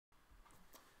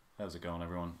How's it going,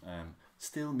 everyone?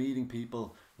 Still meeting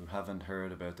people who haven't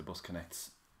heard about the BusConnects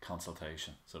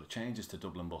consultation. So the changes to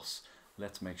Dublin Bus.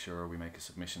 Let's make sure we make a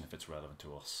submission if it's relevant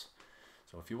to us.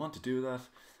 So if you want to do that,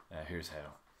 here's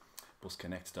how.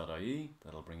 BusConnects.ie,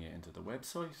 that'll bring you into the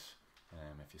website.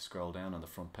 If you scroll down on the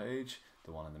front page,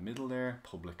 the one in the middle there,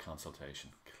 public consultation.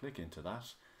 Click into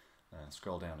that and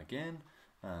scroll down again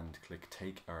and click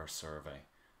take our survey.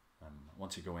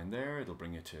 Once you go in there, it'll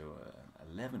bring you to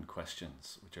 11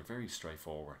 questions, which are very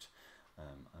straightforward,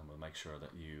 and we'll make sure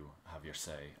that you have your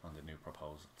say on the new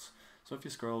proposals. So if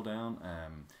you scroll down,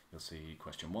 you'll see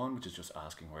question 1, which is just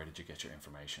asking where did you get your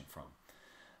information from,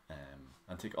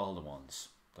 and tick all the ones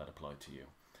that apply to you.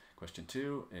 Question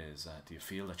 2 is do you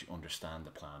feel that you understand the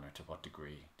plan, or to what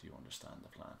degree do you understand the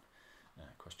plan?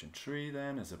 Question 3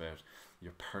 then is about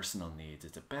your personal needs.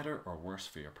 Is it better or worse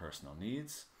for your personal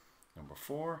needs? Number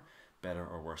 4, better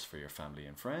or worse for your family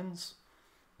and friends.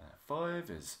 5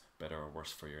 is better or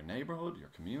worse for your neighbourhood, your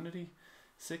community.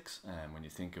 6, when you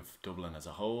think of Dublin as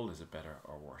a whole, is it better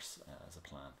or worse as a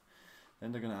plan?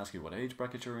 Then they're going to ask you what age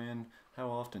bracket you're in, how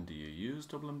often do you use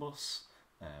Dublin Bus,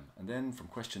 and then from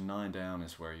question 9 down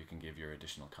is where you can give your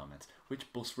additional comments.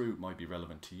 Which bus route might be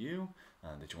relevant to you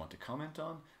and that you want to comment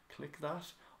on, click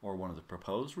that, or one of the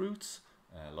proposed routes,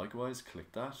 likewise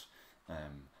click that,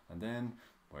 and then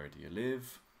where do you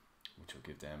live, which will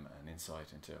give them an insight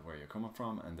into where you're coming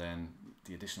from, and then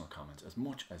the additional comments. As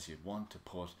much as you want to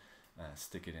put,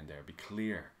 stick it in there. Be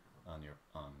clear on your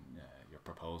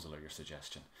proposal or your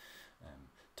suggestion.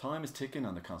 Time is ticking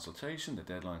on the consultation. The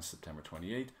deadline is September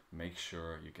 28th. Make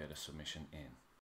sure you get a submission in.